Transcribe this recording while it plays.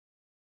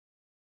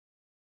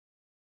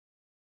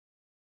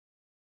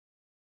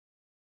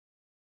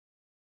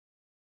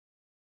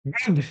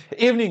Good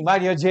evening, my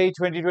dear JEE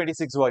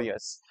 2026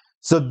 warriors.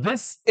 So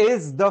this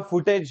is the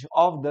footage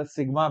of the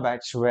Sigma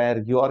batch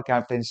where your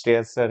captain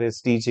Shreyas Sir is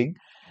teaching.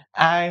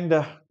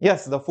 And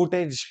yes, the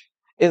footage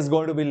is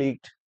going to be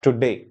leaked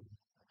today.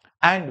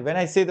 And when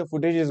I say the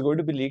footage is going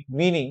to be leaked,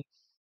 meaning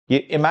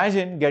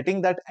imagine getting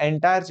that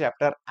entire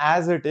chapter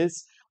as it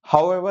is,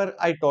 however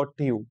I taught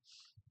to you,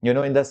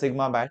 in the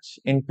Sigma batch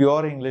in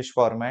pure English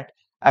format,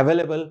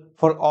 available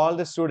for all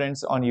the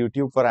students on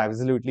YouTube for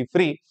absolutely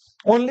free,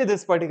 only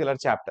this particular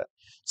chapter.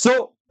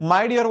 So,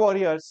 my dear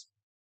warriors,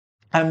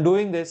 I'm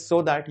doing this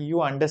so that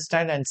you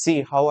understand and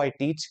see how I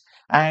teach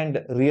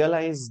and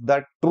realize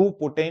the true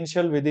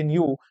potential within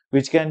you,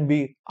 which can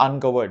be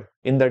uncovered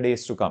in the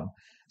days to come.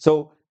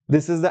 So,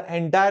 this is the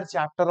entire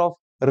chapter of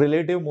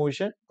relative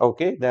motion.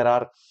 Okay, there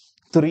are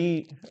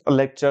three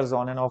lectures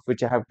on and off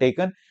which I have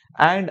taken,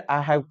 and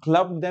I have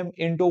clubbed them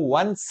into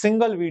one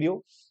single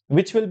video,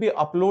 which will be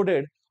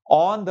uploaded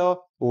on the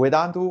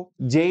Vedantu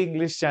J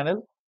English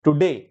channel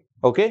today.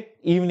 Okay,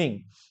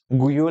 evening.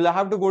 You will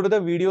have to go to the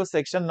video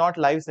section, not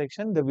live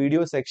section, the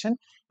video section.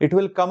 It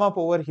will come up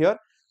over here,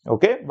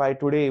 okay, by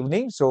today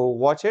evening. So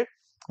watch it.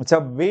 It's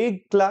a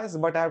big class,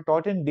 but I have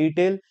taught in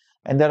detail,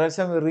 and there are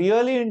some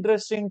really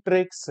interesting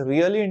tricks,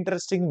 really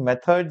interesting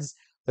methods,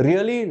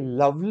 really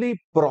lovely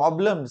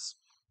problems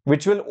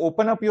which will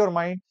open up your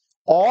mind.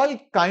 All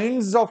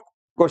kinds of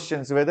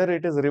questions, whether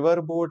it is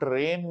riverboat,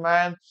 rain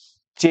man,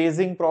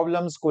 chasing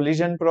problems,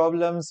 collision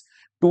problems,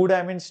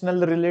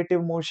 two-dimensional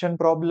relative motion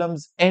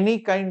problems, any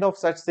kind of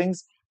such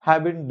things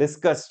have been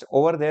discussed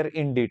over there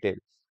in detail.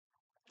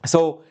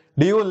 So,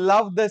 do you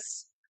love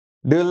this?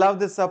 Do you love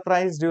this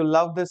surprise? Do you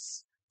love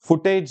this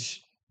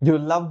footage? Do you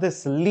love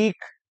this leak?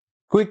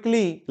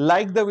 Quickly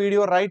like the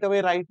video right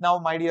away, right now,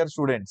 my dear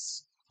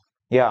students.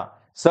 Yeah,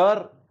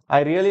 sir,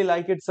 I really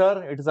like it,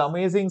 sir. It is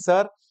amazing,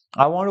 sir.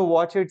 I want to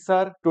watch it,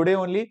 sir, today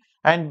only.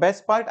 And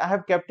best part, I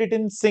have kept it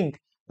in sync.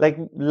 Like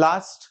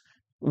last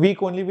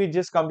week only, we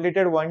just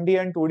completed 1D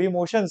and 2D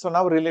motion. So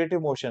now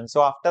relative motion.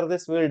 So after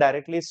this, we will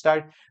directly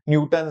start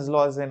Newton's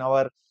laws in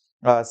our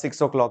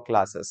 6 o'clock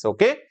classes.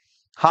 Okay.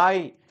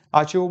 Hi,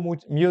 Achu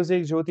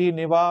Music, Jyoti,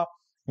 Niva,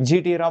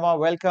 GT Rama.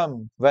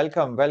 Welcome,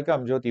 welcome,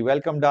 welcome, Jyoti.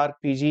 Welcome, Dark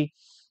PG.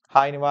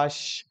 Hi,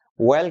 Nivash.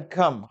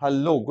 Welcome.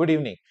 Hello. Good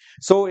evening.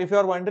 So if you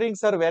are wondering,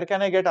 sir, where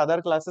can I get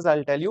other classes?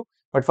 I'll tell you.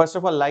 But first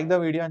of all, like the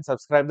video and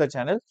subscribe the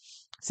channel.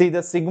 See,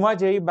 the Sigma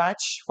JEE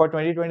batch for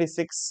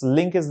 2026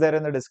 link is there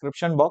in the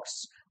description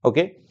box.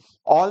 Okay.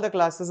 All the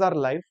classes are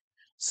live.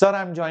 Sir,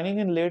 I'm joining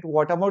in late.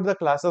 What about the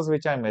classes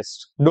which I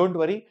missed? Don't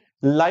worry.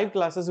 Live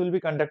classes will be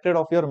conducted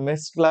of your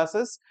missed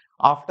classes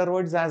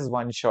afterwards as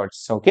one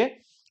shots. Okay.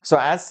 So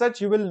as such,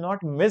 you will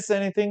not miss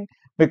anything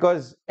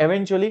because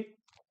eventually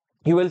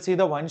you will see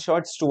the one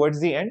shots towards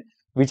the end,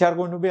 which are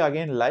going to be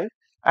again live,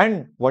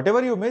 and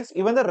whatever you miss,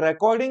 even the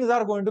recordings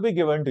are going to be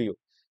given to you.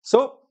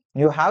 So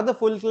you have the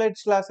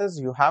full-fledged classes,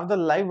 you have the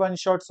live one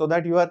shot, so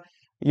that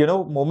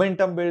your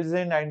momentum builds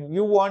in and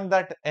you want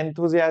that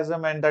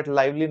enthusiasm and that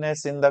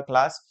liveliness in the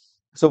class.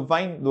 So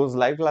fine, those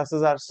live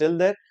classes are still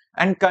there,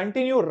 and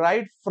continue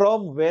right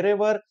from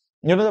wherever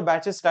the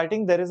batch is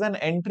starting. There is an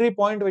entry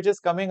point which is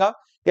coming up.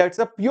 Yeah, it's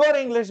a pure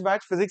English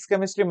batch, physics,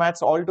 chemistry,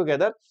 maths all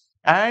together,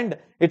 and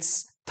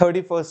it's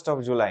 31st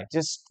of July,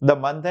 just the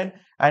month end.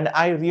 And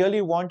I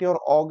really want your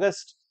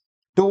August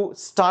to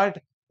start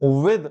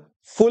with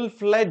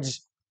full-fledged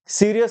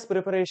serious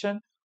preparation.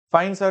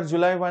 Fine, sir,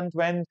 July 1st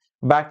when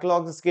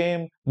backlogs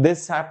came,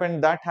 this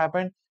happened, that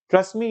happened.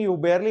 Trust me, you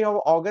barely have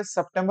August,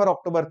 September,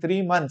 October,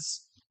 3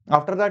 months.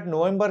 After that,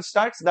 November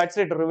starts, that's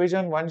it,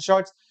 revision, one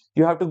shots.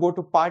 You have to go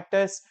to part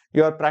tests,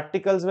 your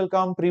practicals will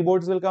come,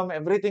 pre-boards will come,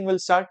 everything will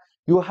start.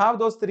 You have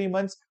those 3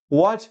 months.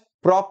 Watch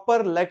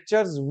proper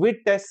lectures with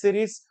test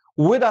series,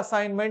 with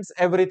assignments,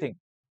 everything.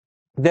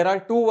 There are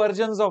two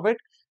versions of it.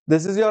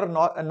 This is your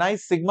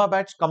nice Sigma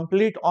batch,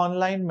 complete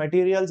online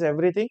materials,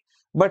 everything.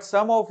 But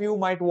some of you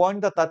might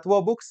want the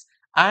Tattva books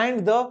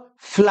and the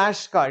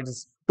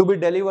flashcards to be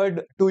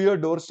delivered to your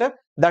doorstep.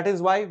 That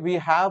is why we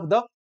have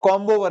the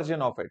combo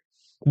version of it.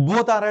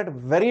 Both are at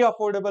very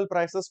affordable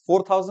prices,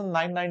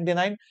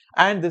 4,999,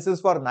 and this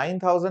is for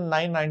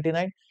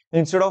 9,999,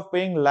 instead of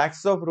paying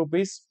lakhs of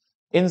rupees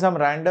in some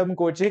random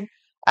coaching,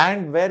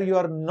 and where you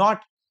are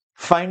not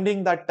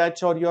finding that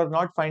touch or you're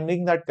not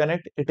finding that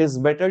connect. It is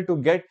better to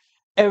get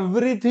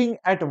everything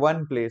at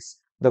one place.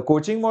 The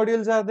coaching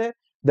modules are there,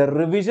 the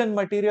revision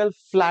material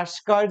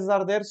flashcards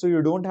are there, so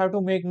you don't have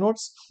to make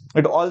notes.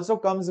 It also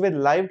comes with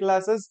live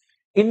classes,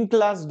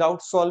 in-class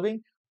doubt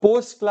solving,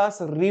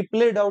 post-class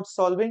replay doubt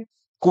solving,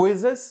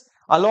 quizzes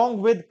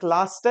along with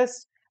class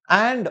tests,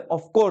 and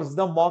of course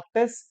the mock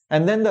tests,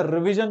 and then the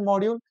revision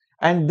module,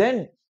 and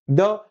then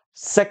the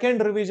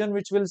second revision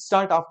which will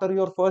start after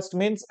your first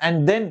mains,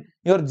 and then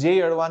your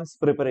JEE advanced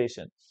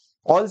preparation.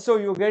 Also,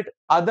 you get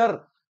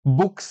other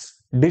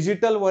books,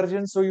 digital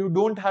versions, so you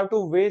don't have to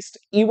waste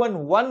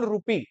even 1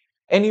 rupee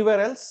anywhere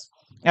else.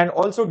 And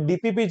also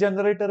DPP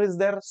generator is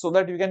there, so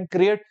that you can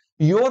create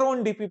your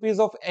own DPPs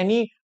of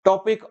any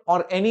topic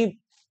or any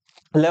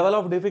level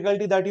of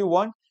difficulty that you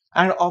want.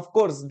 And of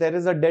course, there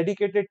is a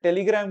dedicated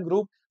Telegram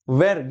group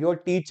where your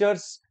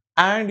teachers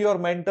and your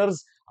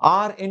mentors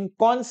are in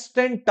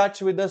constant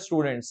touch with the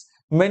students.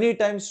 Many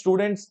times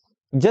students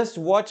just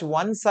watch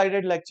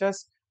one-sided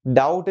lectures,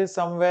 doubt is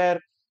somewhere,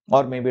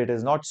 or maybe it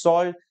is not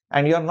solved,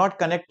 and you are not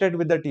connected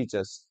with the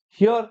teachers.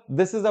 Here,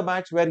 this is a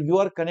match where you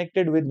are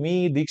connected with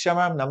me, Diksha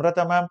ma'am,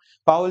 Namrata ma'am,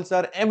 Paul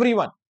sir,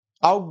 everyone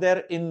out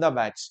there in the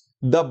batch,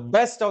 the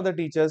best of the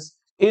teachers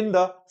in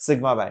the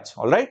Sigma batch.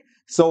 All right.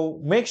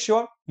 So make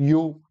sure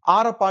you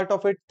are a part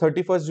of it.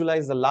 31st July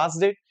is the last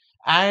date.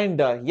 And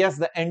yes,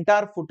 the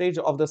entire footage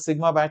of the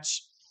Sigma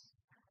batch,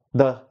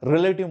 the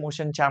relative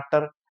motion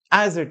chapter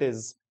as it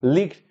is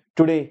leaked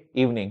today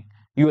evening.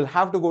 You will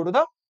have to go to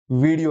the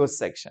videos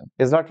section.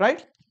 Is that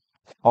right?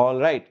 All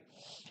right.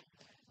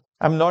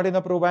 I'm not in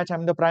the pro batch,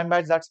 I'm in the prime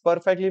batch. That's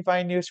perfectly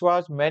fine,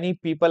 Yushwas. Many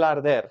people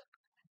are there.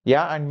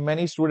 Yeah, and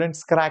many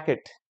students crack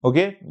it.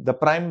 Okay, the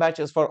prime batch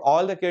is for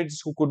all the kids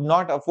who could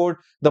not afford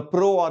the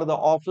pro or the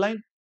offline,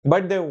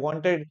 but they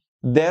wanted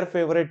their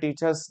favorite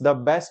teachers, the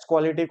best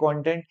quality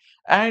content,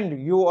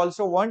 and you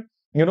also want,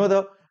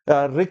 the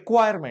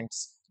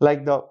requirements,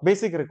 like the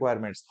basic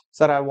requirements.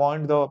 Sir, I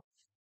want the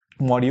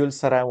modules,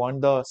 sir, I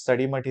want the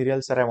study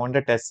material, sir, I want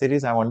the test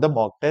series, I want the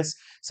mock test,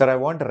 sir, I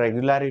want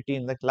regularity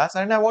in the class,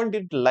 and I want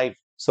it live.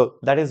 So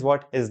that is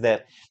what is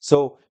there.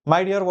 So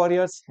my dear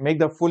warriors, make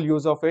the full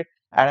use of it,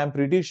 and I'm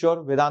pretty sure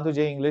Vedantu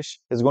J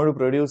English is going to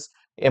produce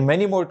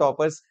many more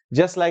toppers,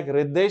 just like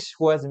Riddesh,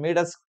 who has made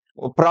us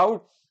proud.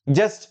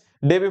 Just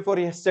day before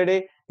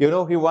yesterday, he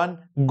won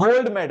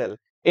gold medal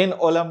in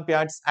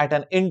Olympiads at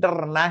an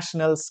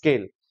international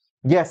scale.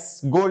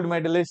 Yes, gold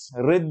medalist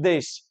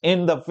Riddesh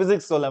in the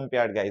physics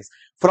Olympiad, guys,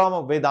 from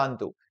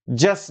Vedantu.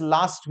 Just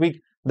last week,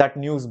 that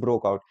news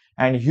broke out.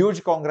 And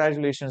huge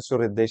congratulations to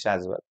Riddesh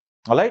as well.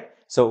 All right.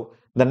 So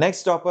the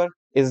next topper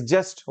is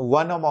just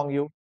one among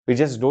you. We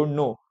just don't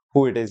know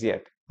who it is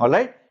yet. All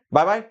right.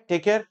 Bye bye.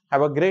 Take care.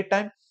 Have a great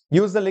time.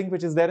 Use the link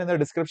which is there in the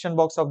description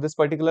box of this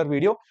particular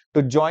video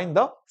to join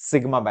the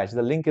Sigma batch.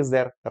 The link is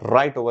there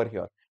right over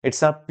here.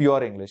 It's a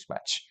pure English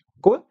batch.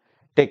 Cool.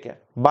 Take care.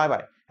 Bye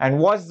bye. And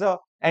watch the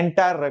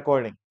entire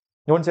recording.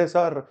 Don't say,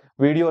 sir,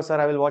 video, sir,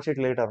 I will watch it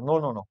later. No,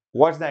 no, no.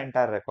 Watch the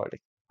entire recording.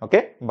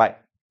 Okay, bye.